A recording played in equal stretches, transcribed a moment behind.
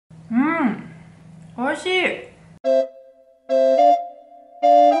美味しい。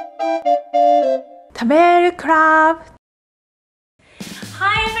食べるクラブ。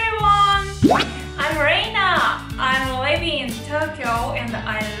 Hi everyone! I'm Reina. I'm living in Tokyo and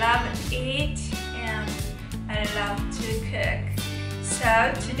I love to eat and I love to cook. So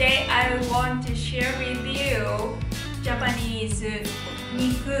today I want to share with you Japanese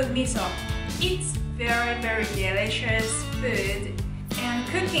Niku Miso. It's very delicious food and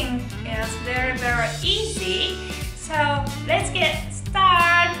cooking is very easy. So let's get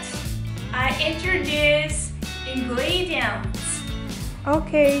started. I introduce ingredients.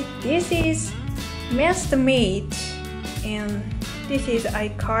 Okay, this is minced meat and this is I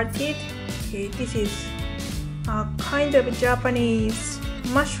cut it. Okay, this is a kind of Japanese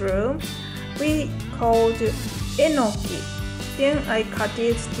mushroom we called enoki. Then I cut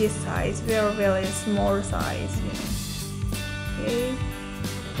it this size, very small size. Okay,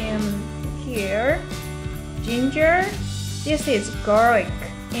 and here ginger. This is garlic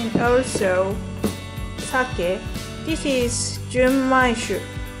and also sake. This is junmaishu.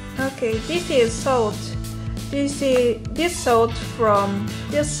 Okay, this is salt. This salt from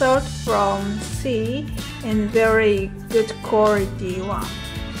sea and very good quality one.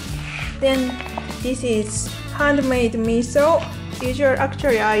 Then this is handmade miso.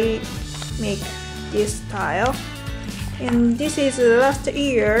 Actually I make this style. And this is last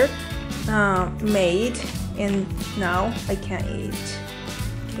year made and now I can eat.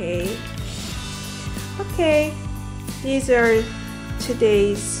 Okay. These are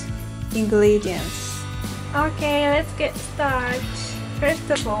today's ingredients. Okay, let's get started. First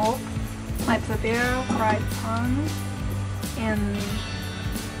of all, I prepare fried pan and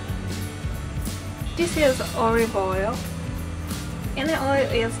this is olive oil and the oil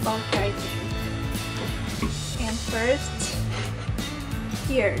is okay. And first,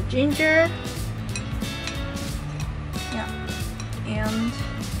 here ginger, and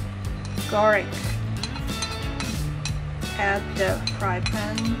garlic. Add the fry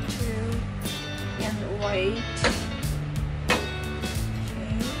pan too and wait.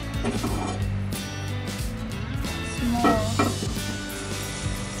 Okay. Small.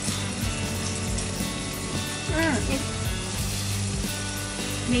 It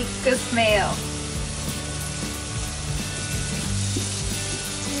makes good smell.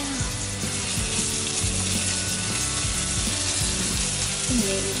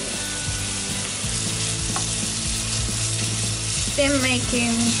 Then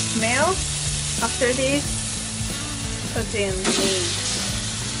making milk. After this, put in meat.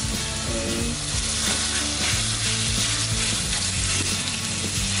 Okay.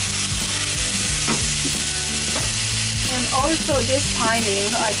 And also this timing,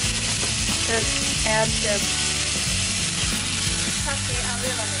 I just add the sake a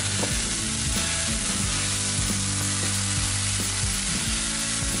little bit.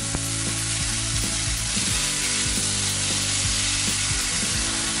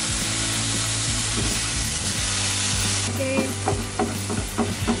 Okay,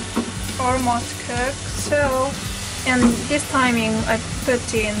 almost cooked. So, and this timing I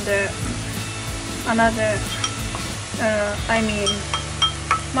put in the another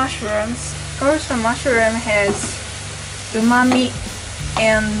mushrooms. Also mushroom has umami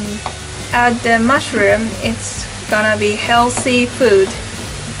and add the mushroom it's gonna be healthy food.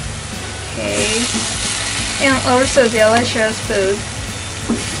 Okay, and also delicious food.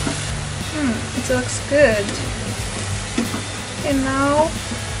 It looks good. And now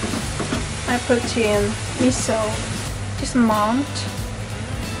I put in miso, this amount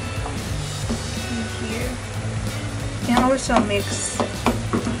in here, and also mix.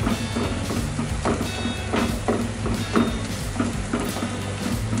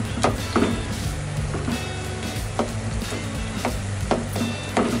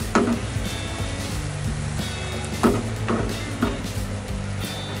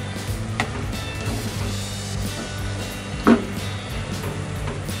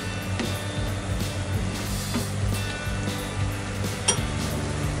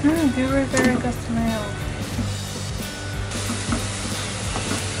 Very good smell.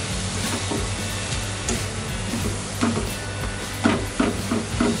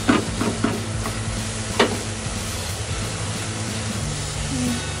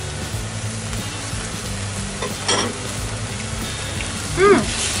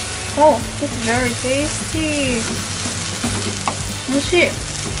 Oh, it's very tasty. 美味しい。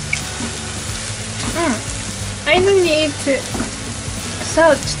I don't need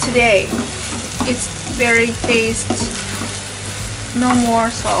salt today. It's very tasty. No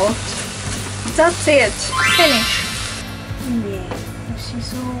more salt. That's it. Finish. いいね。美味し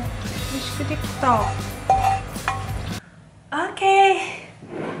そう。美味しくできた。 Okay,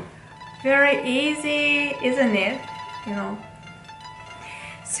 very easy, isn't it? You know.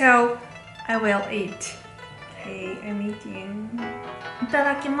 So I will eat. Okay, I'm eating. いた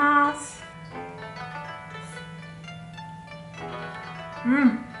だきます。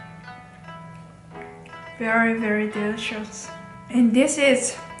Very, very delicious. And this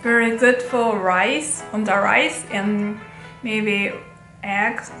is very good for rice, on the rice, and maybe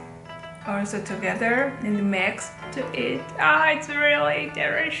eggs also together and mix to eat. It's really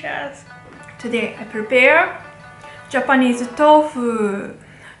delicious. Today I prepare Japanese tofu.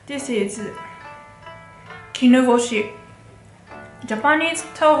 This is kinugoshi. Japanese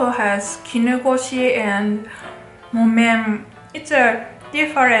tofu has kinugoshi and momen. It's a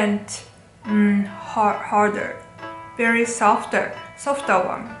different, harder, very softer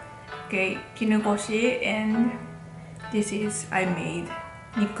one. Okay, kinugoshi, and this is I made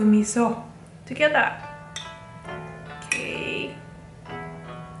Niku Miso together. Okay.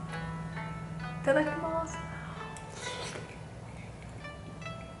 いただきます。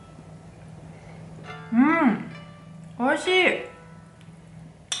美味しい。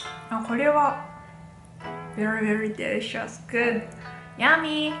これは very, very delicious. Good.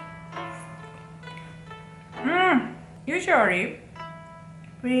 Yummy. Usually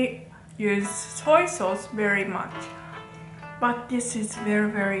we use soy sauce very much, but this is very,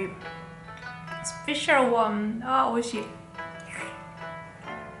 very special one. 美味しい。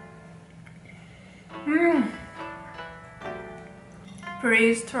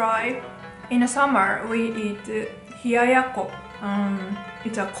Please try. In the summer, we eat hiyayako.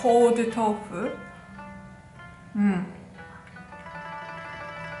 It's a cold tofu.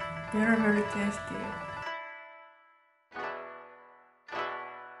 Very, very tasty.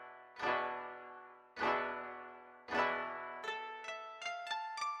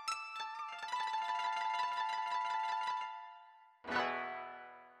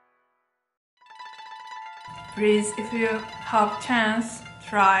 Please, if you have chance,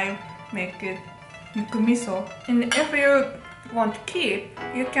 try make it Niku Miso. And if you want to keep,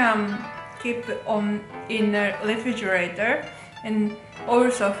 you can keep on in the refrigerator, and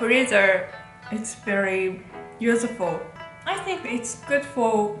also freezer. It's very useful. I think it's good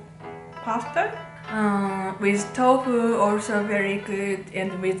for pasta. With tofu also very good,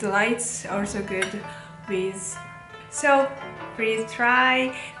 and with rice also good with. So please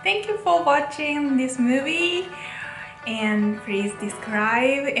try. Thank you for watching this movie, and please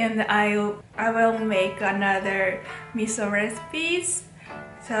subscribe, and I will make another miso recipes.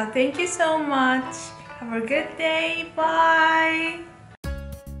 So thank you so much. Have a good day. Bye.